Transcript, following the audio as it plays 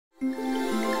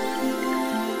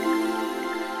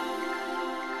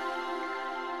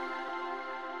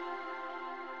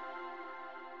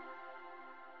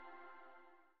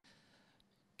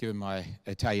Given my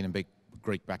Italian and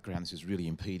Greek background, this is really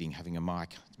impeding having a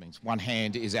mic. It means one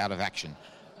hand is out of action.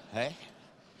 Hey?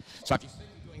 So if you see me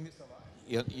doing this a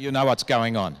lot, you know what's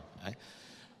going on. Hey?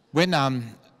 When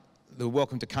the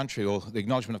welcome to country or the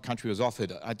acknowledgement of country was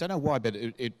offered, I don't know why, but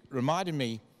it reminded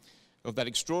me of that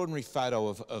extraordinary photo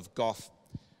of Gough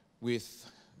with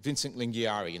Vincent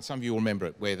Lingiari, and some of you will remember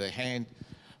it, where the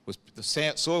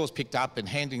soil was picked up and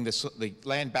handing the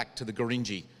land back to the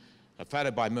Gurindji, a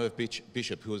photo by Merv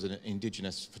Bishop, who was an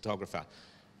Indigenous photographer.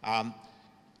 And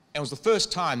it was the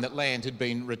first time that land had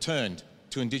been returned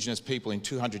to Indigenous people in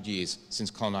 200 years since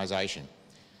colonisation.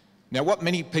 Now, what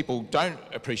many people don't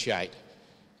appreciate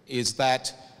is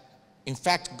that, in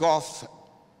fact, Gough,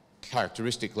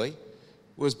 characteristically,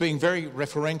 was being very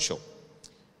referential,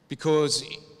 because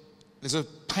there's a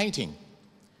painting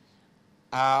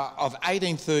of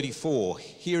 1834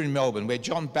 here in Melbourne where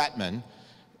John Batman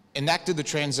enacted the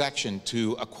transaction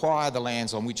to acquire the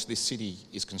lands on which this city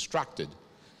is constructed.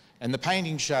 And the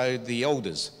painting showed the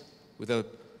elders with a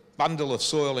bundle of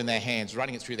soil in their hands,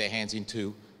 running it through their hands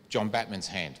into John Batman's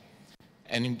hand.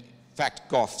 And in fact,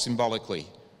 Gough symbolically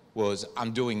was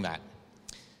undoing that.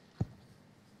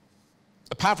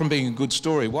 Apart from being a good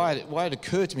story, why it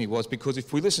occurred to me was because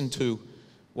if we listen to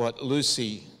what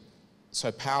Lucy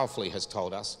so powerfully has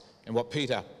told us and what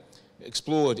Peter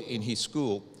explored in his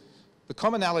school, the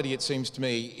commonality, it seems to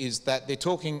me, is that they're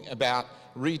talking about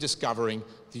rediscovering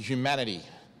the humanity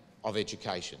of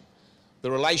education,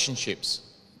 the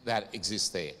relationships that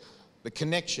exist there, the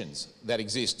connections that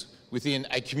exist within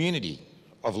a community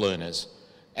of learners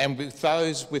and with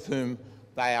those with whom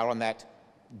they are on that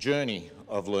journey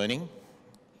of learning.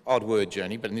 Odd word,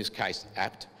 journey, but in this case,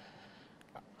 apt.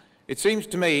 It seems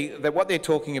to me that what they're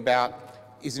talking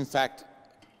about is, in fact,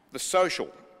 the social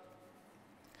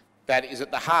that is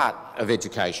at the heart of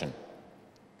education.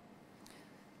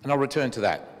 And I'll return to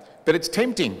that. But it's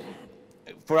tempting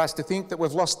for us to think that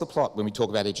we've lost the plot when we talk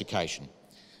about education.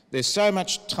 There's so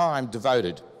much time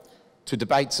devoted to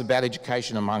debates about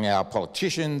education among our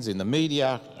politicians, in the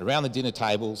media, around the dinner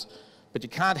tables, but you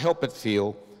can't help but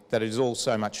feel that it is all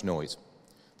so much noise.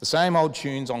 The same old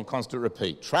tunes on constant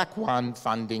repeat. Track 1,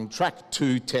 funding. Track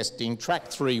 2, testing. Track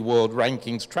 3, world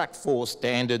rankings. Track 4,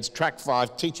 standards. Track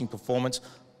 5, teaching performance,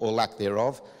 or lack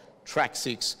thereof. Track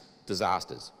 6,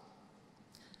 disasters.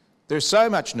 There's so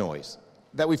much noise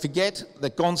that we forget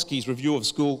that Gonski's review of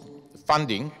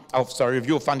funding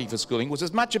for schooling was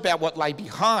as much about what lay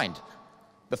behind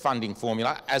the funding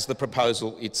formula as the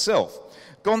proposal itself.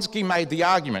 Gonski made the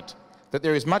argument that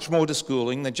there is much more to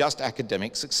schooling than just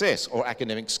academic success or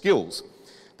academic skills.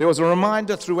 There was a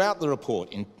reminder throughout the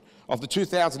report of the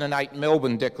 2008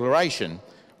 Melbourne Declaration,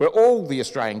 where all the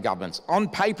Australian governments, on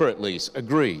paper at least,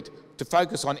 agreed to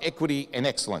focus on equity and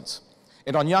excellence,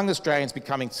 and on young Australians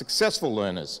becoming successful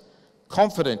learners,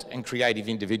 confident and creative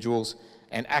individuals,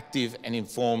 and active and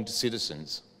informed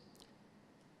citizens.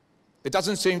 There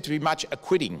doesn't seem to be much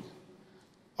acquitting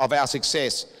of our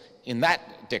success in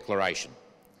that declaration.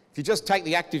 If you just take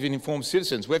the active and informed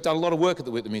citizens, we've done a lot of work at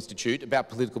the Whitlam Institute about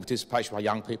political participation by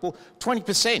young people.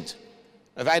 20%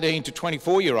 of 18 to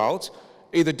 24-year-olds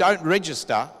either don't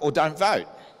register or don't vote.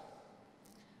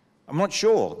 I'm not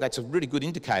sure that's a really good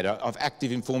indicator of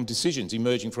active informed decisions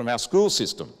emerging from our school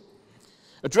system.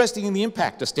 Addressing the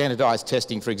impact of standardised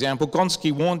testing, for example,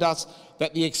 Gonski warned us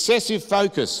that the excessive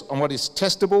focus on what is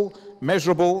testable,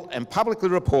 measurable and publicly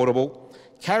reportable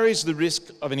carries the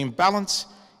risk of an imbalance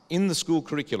in the school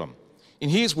curriculum. In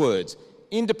his words,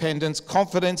 independence,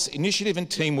 confidence, initiative and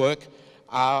teamwork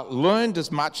are learned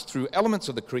as much through elements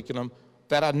of the curriculum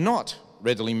that are not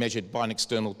readily measured by an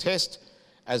external test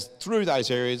as through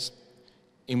those areas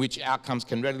in which outcomes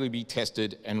can readily be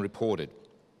tested and reported.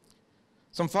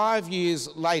 Some 5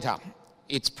 years later,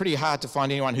 it's pretty hard to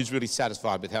find anyone who's really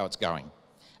satisfied with how it's going.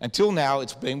 Until now,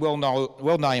 it's been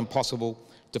well-nigh impossible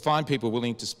to find people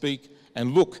willing to speak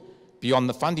and look beyond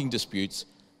the funding disputes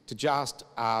to just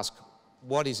ask,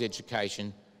 what is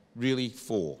education really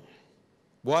for?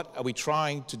 What are we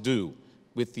trying to do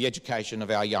with the education of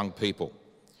our young people?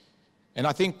 And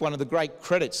I think one of the great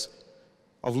credits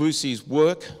of Lucy's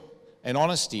work and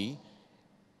honesty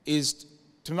is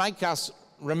to make us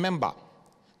remember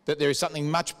that there is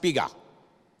something much bigger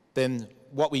than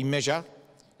what we measure,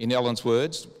 in Ellen's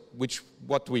words,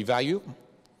 what do we value?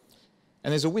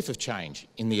 And there's a whiff of change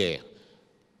in the air.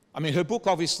 I mean, her book,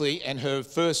 obviously, and her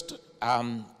first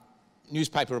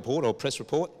newspaper report or press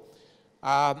report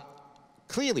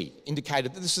clearly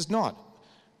indicated that this is not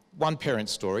one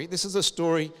parent's story. This is a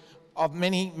story of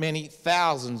many, many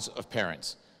thousands of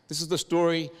parents. This is the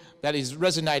story that is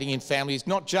resonating in families,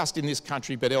 not just in this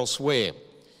country, but elsewhere.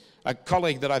 A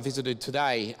colleague that I visited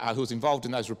today who was involved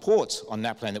in those reports on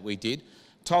NAPLAN that we did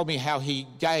told me how he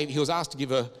was asked to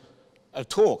give a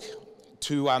talk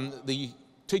to the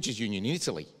teachers' union in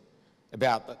Italy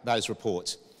about those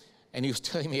reports. And he was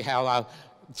telling me how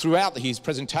throughout his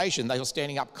presentation they were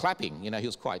standing up clapping. You know, he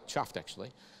was quite chuffed actually.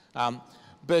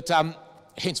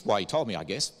 Hence why he told me, I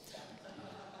guess.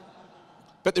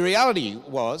 But the reality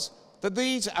was that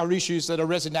these are issues that are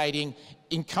resonating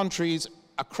in countries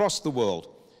across the world,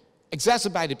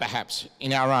 exacerbated perhaps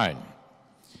in our own.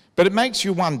 But it makes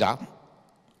you wonder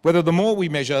whether the more we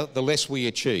measure, the less we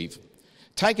achieve.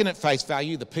 Taken at face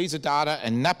value, the PISA data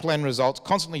and NAPLAN results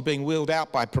constantly being wheeled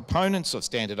out by proponents of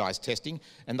standardised testing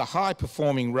and the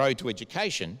high-performing road to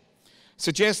education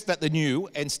suggests that the new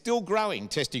and still growing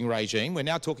testing regime, we're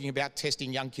now talking about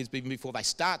testing young kids even before they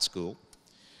start school,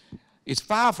 is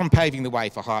far from paving the way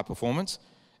for high performance,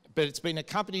 but it's been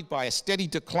accompanied by a steady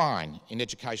decline in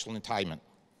educational attainment.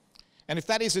 And if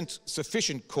that isn't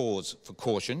sufficient cause for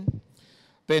caution,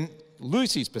 then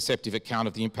Lucy's perceptive account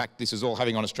of the impact this is all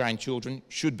having on Australian children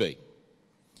should be.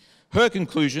 Her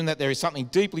conclusion that there is something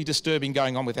deeply disturbing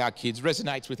going on with our kids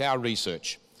resonates with our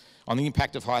research on the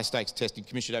impact of high stakes testing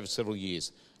commissioned over several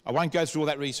years. I won't go through all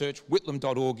that research.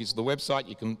 Whitlam.org is the website.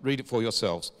 You can read it for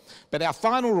yourselves. But our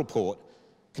final report,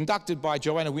 conducted by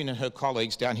Joanna Wynne and her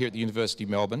colleagues down here at the University of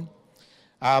Melbourne,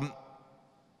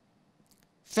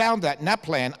 found that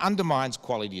NAPLAN undermines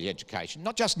quality education,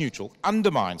 not just neutral,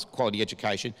 undermines quality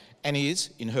education and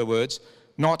is, in her words,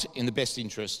 not in the best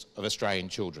interest of Australian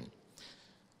children.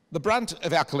 The brunt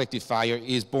of our collective failure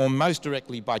is borne most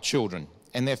directly by children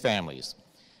and their families.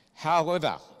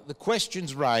 However, the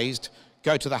questions raised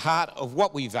go to the heart of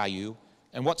what we value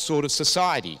and what sort of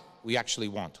society we actually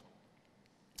want.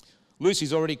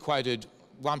 Lucy's already quoted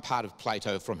one part of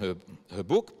Plato from her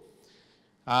book,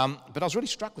 but I was really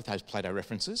struck with those Plato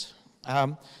references.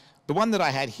 The one that I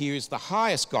had here is the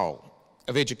highest goal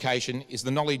of education is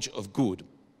the knowledge of good.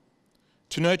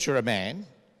 To nurture a man,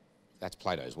 that's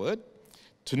Plato's word,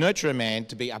 to nurture a man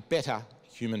to be a better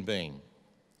human being.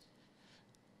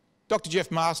 Dr.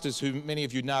 Jeff Masters, who many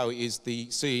of you know is the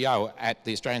CEO at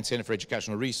the Australian Centre for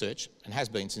Educational Research, and has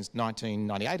been since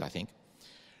 1998, I think,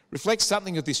 reflects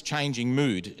something of this changing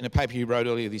mood in a paper he wrote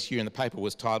earlier this year, and the paper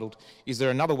was titled, "Is There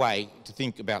Another Way to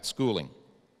Think About Schooling?"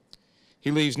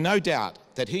 He leaves no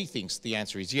doubt that he thinks the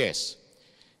answer is yes.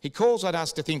 He calls on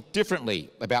us to think differently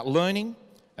about learning,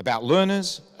 about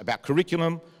learners, about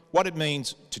curriculum, what it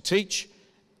means to teach,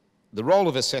 the role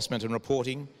of assessment and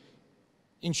reporting.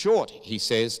 In short, he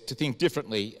says, to think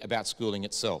differently about schooling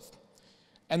itself.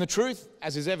 And the truth,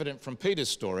 as is evident from Peter's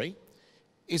story,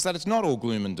 is that it's not all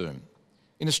gloom and doom.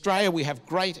 In Australia, we have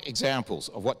great examples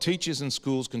of what teachers and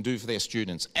schools can do for their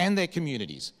students and their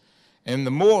communities, and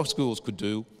the more schools could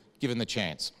do, given the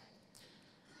chance.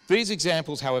 These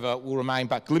examples, however, will remain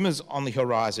but glimmers on the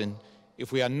horizon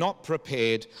if we are not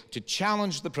prepared to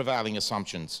challenge the prevailing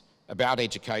assumptions about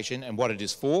education and what it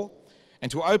is for, and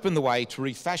to open the way to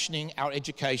refashioning our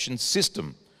education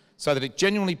system so that it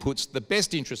genuinely puts the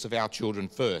best interests of our children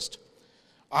first.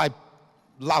 I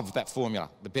love that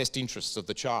formula, the best interests of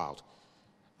the child.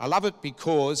 I love it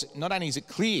because not only is it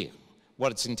clear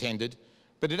what it's intended,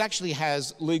 but it actually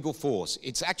has legal force.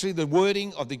 It's actually the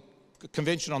wording of the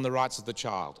Convention on the Rights of the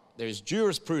Child. There is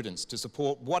jurisprudence to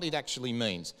support what it actually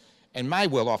means and may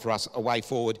well offer us a way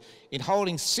forward in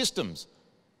holding systems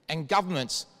and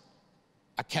governments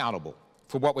accountable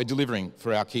for what we're delivering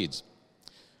for our kids.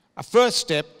 A first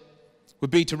step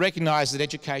would be to recognise that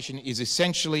education is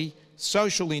essentially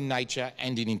social in nature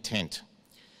and in intent.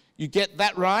 You get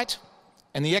that right,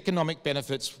 and the economic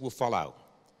benefits will follow.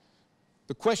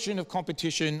 The question of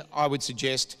competition, I would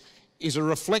suggest, is a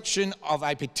reflection of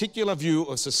a particular view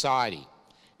of society.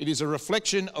 It is a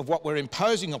reflection of what we're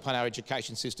imposing upon our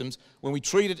education systems when we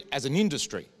treat it as an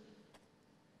industry.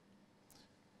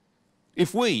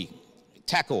 If we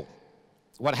tackle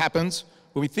what happens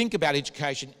when we think about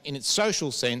education in its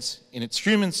social sense, in its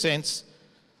human sense,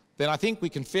 then I think we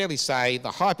can fairly say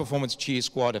the high-performance cheer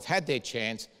squad have had their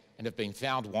chance and have been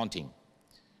found wanting.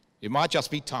 It might just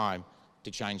be time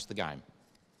to change the game.